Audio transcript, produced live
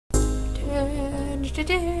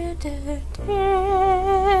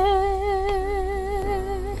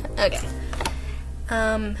Okay.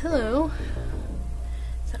 Hello.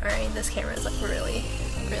 Sorry, this camera is like really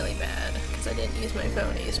bad because I didn't use my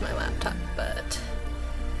phone, I used my laptop, but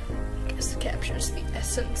I guess it captures the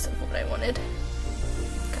essence of what I wanted.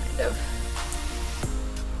 Kind of.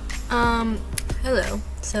 Hello.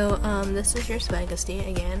 So, this is your Swagasty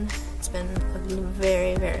again. It's been a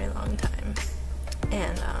very long time.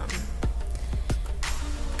 And,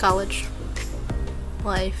 college,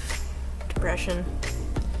 life, depression,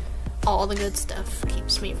 all the good stuff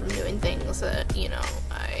keeps me from doing things that, you know,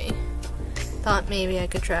 I thought maybe I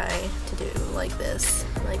could try to do like this,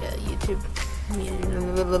 like a YouTube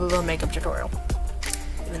makeup tutorial,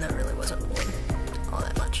 even though it really wasn't all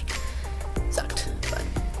that much. Sucked, but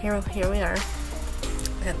here we are.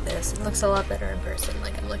 Look at this. It looks a lot better in person,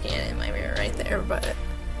 like I'm looking at it in my mirror right there, but if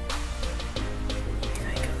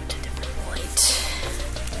I go to different light,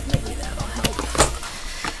 maybe that'll help.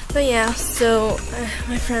 But yeah, so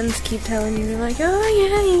my friends keep telling me, they're like, oh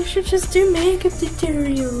yeah, you should just do makeup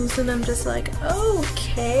tutorials, and I'm just like,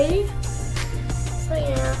 okay. So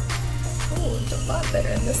yeah. Oh, it's a lot better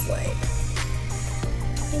in this light.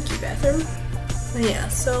 Thank you, bathroom. But yeah,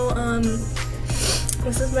 so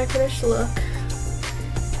this is my finished look.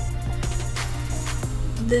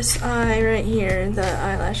 This eye right here, the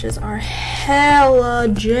eyelashes are hella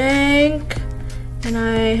jank, and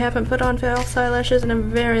I haven't put on false eyelashes in a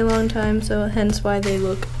very long time, so hence why they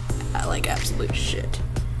look like absolute shit.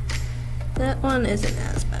 That one isn't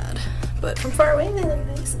as bad, but from far away they look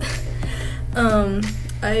nice.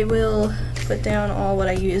 I will put down all what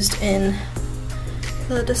I used in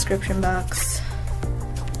the description box.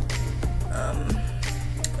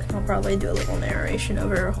 I'll probably do a little narration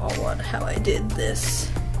over how I did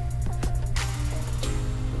this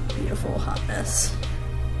beautiful hot mess.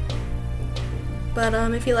 But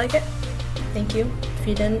if you like it, thank you. If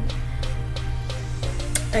you didn't,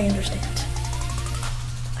 I understand.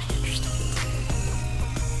 I understand.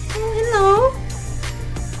 Oh, hello.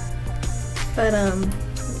 But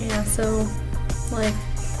yeah, so like,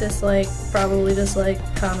 dislike, probably dislike,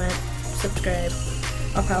 comment, subscribe.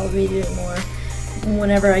 I'll probably do it more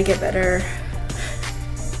whenever I get better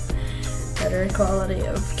quality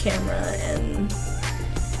of camera and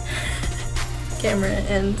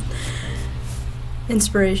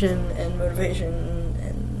inspiration and motivation,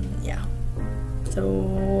 and yeah.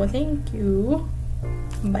 So thank you.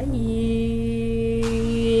 Bye.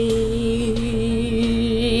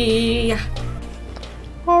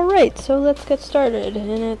 Alright, so let's get started,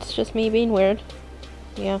 and it's just me being weird.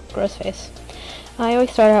 Yeah, gross face. I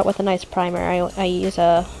always start out with a nice primer. I use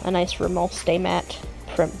a nice Rimmel Stay Matte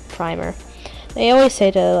primer. They always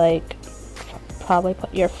say to, like, probably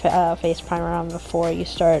put your face primer on before you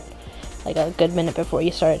start, like a good minute before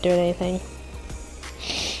you start doing anything.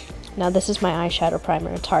 Now this is my eyeshadow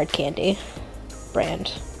primer. It's Hard Candy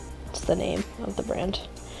brand. It's the name of the brand.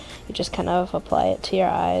 You just kind of apply it to your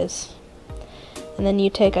eyes. And then you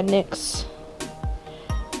take a NYX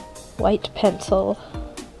white pencil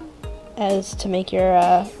as to make your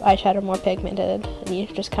eyeshadow more pigmented, and you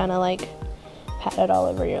just kind of like pat it all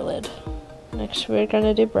over your lid. Next we're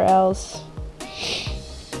gonna do brows.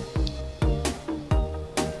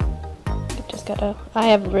 I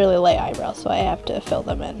have really light eyebrows, so I have to fill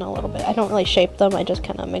them in a little bit. I don't really shape them, I just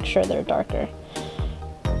kind of make sure they're darker.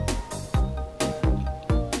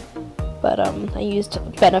 But I used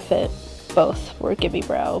Benefit, both were Gimme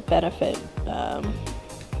Brow Benefit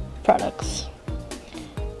products.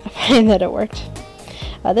 I find that it worked.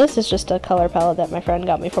 This is just a color palette that my friend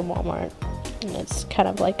got me from Walmart, and it's kind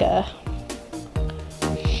of like a,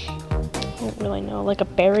 I don't really know, like a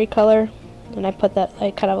berry color, and I put that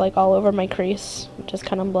like kind of like all over my crease, just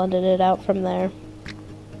kind of blended it out from there.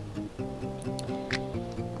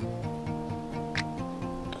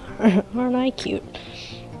 Aren't I cute?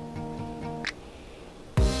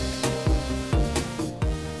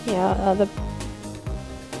 Yeah,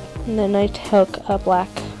 and then I took a black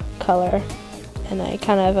color and I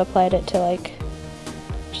kind of applied it to like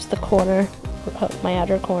just the corner, my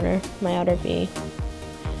outer corner, my outer V,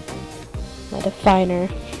 my definer.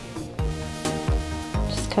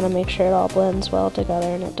 Just kind of make sure it all blends well together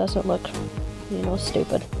and it doesn't look, you know,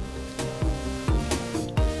 stupid.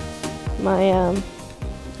 And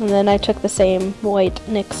then I took the same white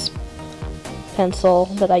NYX pencil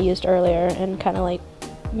that I used earlier and kind of like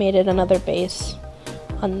made it another base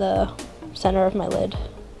on the center of my lid.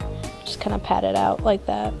 Just kind of pat it out like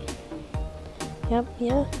that. Yep,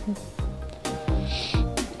 yeah.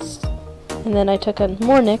 And then I took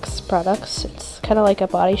more NYX products. It's kind of like a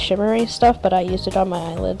body shimmery stuff, but I used it on my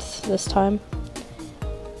eyelids this time.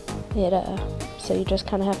 So you just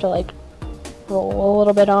kind of have to like roll a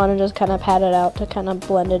little bit on and just kind of pat it out to kind of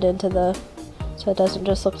blend it into the, so it doesn't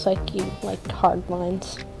just look like you like hard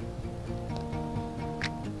lines.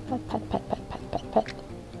 Pat, pat, pat, pat, pat, pat, pat.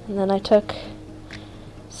 And then I took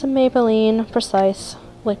some Maybelline Precise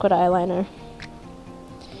liquid eyeliner.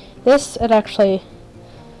 This, it actually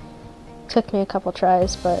took me a couple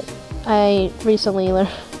tries, but I recently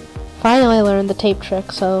finally learned the tape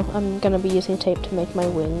trick, so I'm gonna be using tape to make my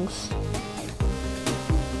wings.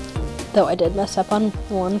 Though I did mess up on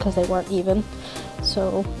one because they weren't even,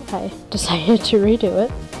 so I decided to redo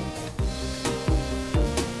it.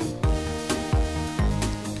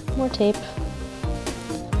 More tape.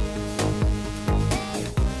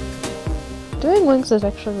 Doing wings is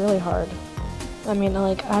actually really hard. I mean,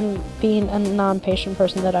 like, I'm being a non-patient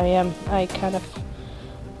person that I am, I kind of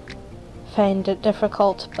find it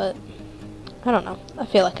difficult, but I don't know. I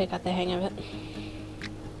feel like I got the hang of it.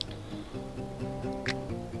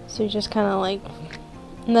 So you just kind of like,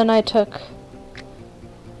 and then I took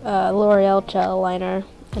L'Oreal gel liner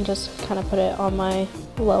and just kind of put it on my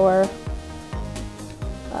lower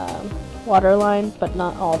waterline, but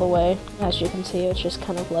not all the way. As you can see, it's just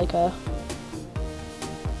kind of like a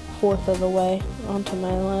fourth of the way onto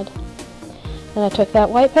my lid. Then I took that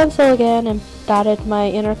white pencil again and dotted my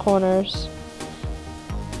inner corners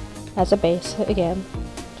as a base again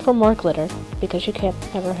for more glitter, because you can't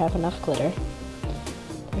ever have enough glitter.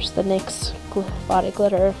 There's the NYX body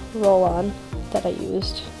glitter roll-on that I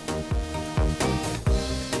used.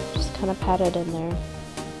 Just kind of patted in there.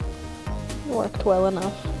 Worked well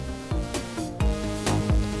enough.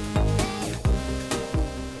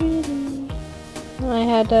 I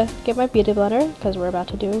had to get my beauty blender because we're about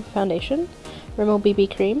to do foundation. Rimmel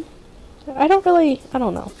BB cream. I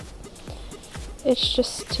don't know. It's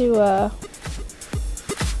just to,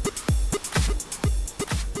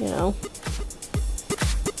 you know,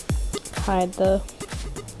 hide the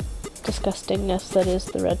disgustingness that is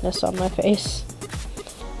the redness on my face.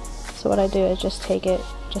 So what I do is just take it,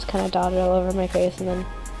 just kind of dot it all over my face, and then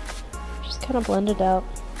just kind of blend it out.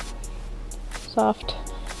 Soft,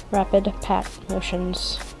 rapid pat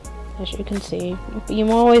motions, as you can see. You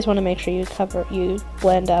always want to make sure you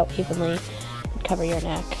blend out evenly and cover your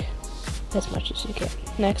neck as much as you can.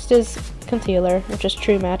 Next is concealer, which is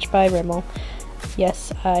TrueMatch by Rimmel.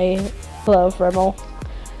 Yes, I love Rimmel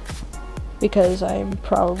because I'm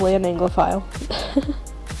probably an Anglophile.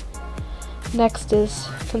 Next is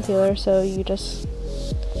concealer, so you just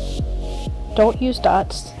don't use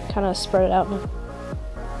dots, kind of spread it out in a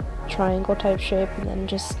triangle type shape, and then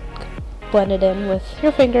just blend it in with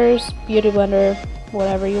your fingers, beauty blender,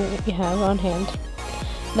 whatever you have on hand.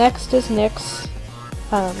 Next is NYX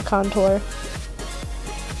contour.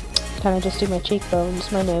 Kind of just do my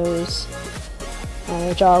cheekbones, my nose,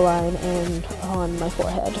 my jawline, and on my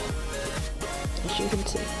forehead, as you can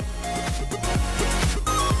see.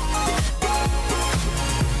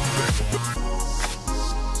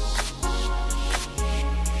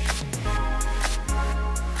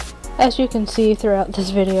 As you can see throughout this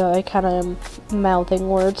video, I kind of am mouthing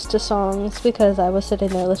words to songs because I was sitting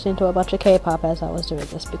there listening to a bunch of K-pop as I was doing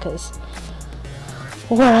this, because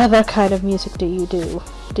what other kind of music do you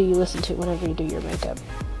listen to whenever you do your makeup?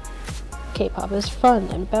 K-pop is fun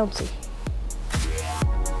and bouncy.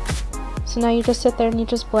 So now you just sit there and you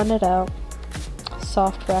just blend it out.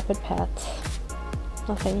 Soft, rapid pats.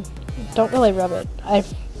 Nothing. Don't really rub it.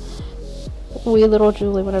 Wee little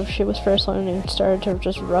Julie, whenever she was first learning, started to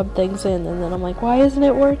just rub things in, and then I'm like, why isn't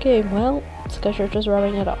it working? Well, it's because you're just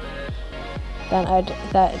rubbing it off. Then I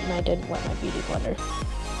didn't wet my beauty blender.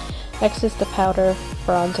 Next is the powder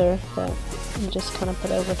bronzer that you just kind of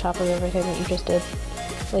put over top of everything that you just did.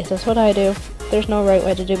 At least that's what I do. There's no right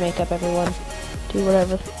way to do makeup, everyone. Do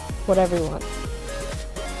whatever you want.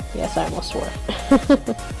 Yes, I almost swore.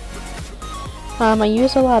 I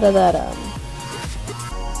use a lot of that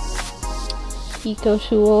Eco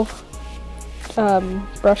Tool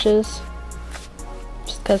brushes,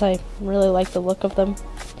 just because I really like the look of them,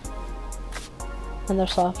 and they're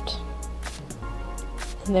soft,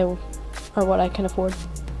 and they are what I can afford.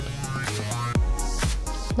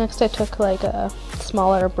 Next I took like a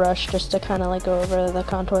smaller brush just to kind of like go over the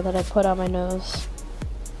contour that I put on my nose.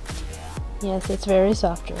 Yes, it's very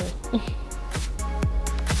soft.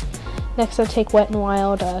 Next I take Wet n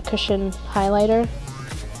Wild cushion highlighter,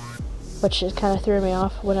 which it kind of threw me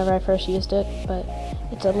off whenever I first used it, but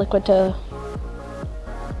it's a liquid to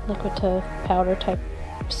powder type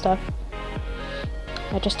stuff.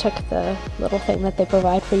 I just took the little thing that they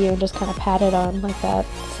provide for you and just kind of pat it on like that.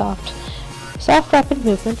 Soft rapid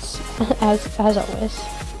movements, as always.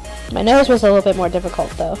 My nose was a little bit more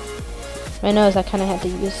difficult though. My nose, I kind of had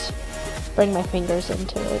to bring my fingers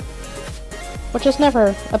into it, which is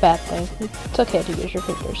never a bad thing. It's okay to use your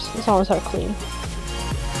fingers, as long as they're clean.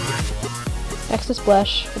 Next is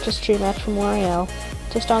blush, which is TrueMatch from L'Oreal,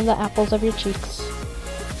 just on the apples of your cheeks.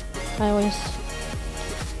 I always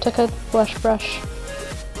took a blush brush.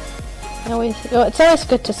 It's always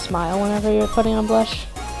good to smile whenever you're putting on blush.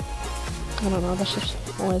 I don't know, that's just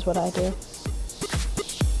always what I do.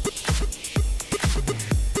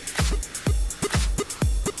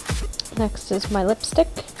 Next is my lipstick,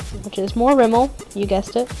 which is more Rimmel, you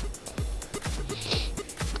guessed it.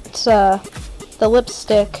 It's, the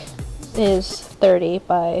lipstick is 30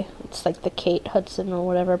 by, it's like the Kate Hudson or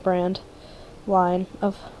whatever brand line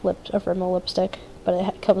of Rimmel lipstick, but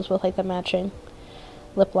it comes with like the matching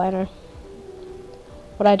lip liner.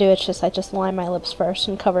 What I do is I just line my lips first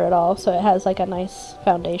and cover it all so it has like a nice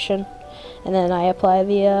foundation, and then I apply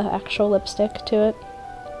the actual lipstick to it.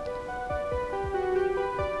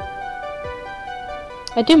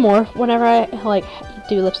 I do more whenever I like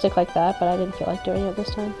do lipstick like that, but I didn't feel like doing it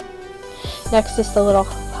this time. Next is the little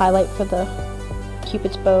highlight for the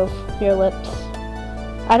Cupid's bow of your lips.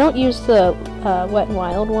 I don't use the Wet n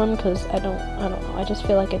Wild one because I don't know, I just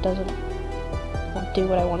feel like it doesn't do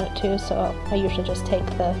what I want it to, so I usually just take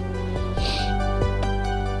the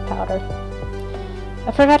powder.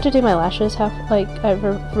 I forgot to do my lashes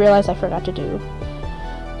I realized I forgot to do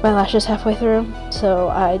my lashes halfway through, so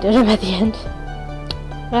I did them at the end.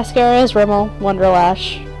 Mascara is Rimmel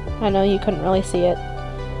Wonderlash. I know you couldn't really see it,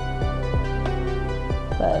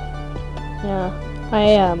 but yeah,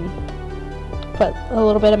 I put a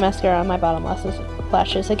little bit of mascara on my bottom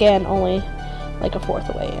lashes. Again, only like a fourth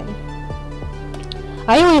away in.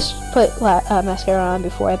 I always put mascara on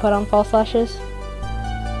before I put on false lashes.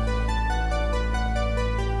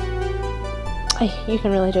 You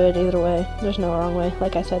can really do it either way. There's no wrong way.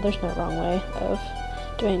 Like I said, there's no wrong way of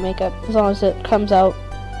doing makeup, as long as it comes out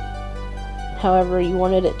however you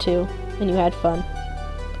wanted it to and you had fun.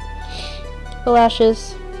 The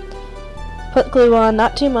lashes, put glue on,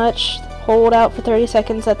 not too much. Hold out for 30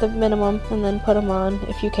 seconds at the minimum and then put them on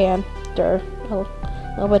if you can. They're a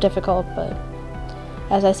little bit difficult, but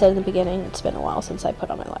as I said in the beginning, it's been a while since I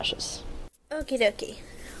put on my lashes. Okie dokie.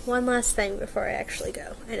 One last thing before I actually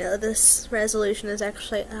go. I know this resolution is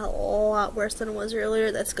actually a lot worse than it was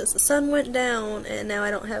earlier. That's because the sun went down and now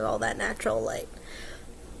I don't have all that natural light.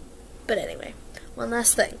 But anyway, one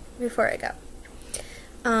last thing before I go.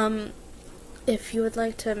 If you would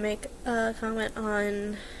like to make a comment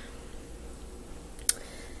on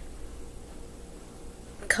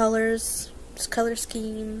colors, color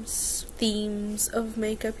schemes, themes of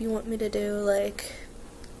makeup you want me to do, like,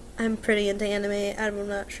 I'm pretty into anime. I'm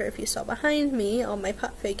not sure if you saw behind me all my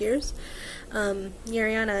pop figures.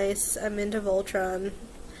 Yuri on Ice, I'm into Voltron.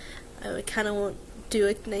 I kind of want to do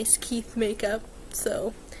a nice Keith makeup,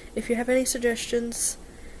 so if you have any suggestions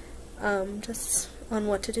just on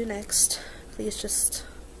what to do next, please just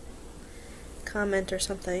comment or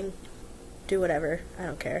something. Do whatever, I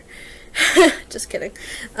don't care. Just kidding.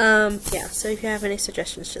 Yeah, so if you have any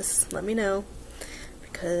suggestions, just let me know,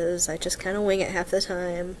 because I just kind of wing it half the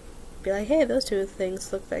time. Be like, hey, those two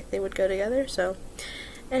things look like they would go together. So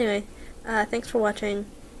anyway, thanks for watching.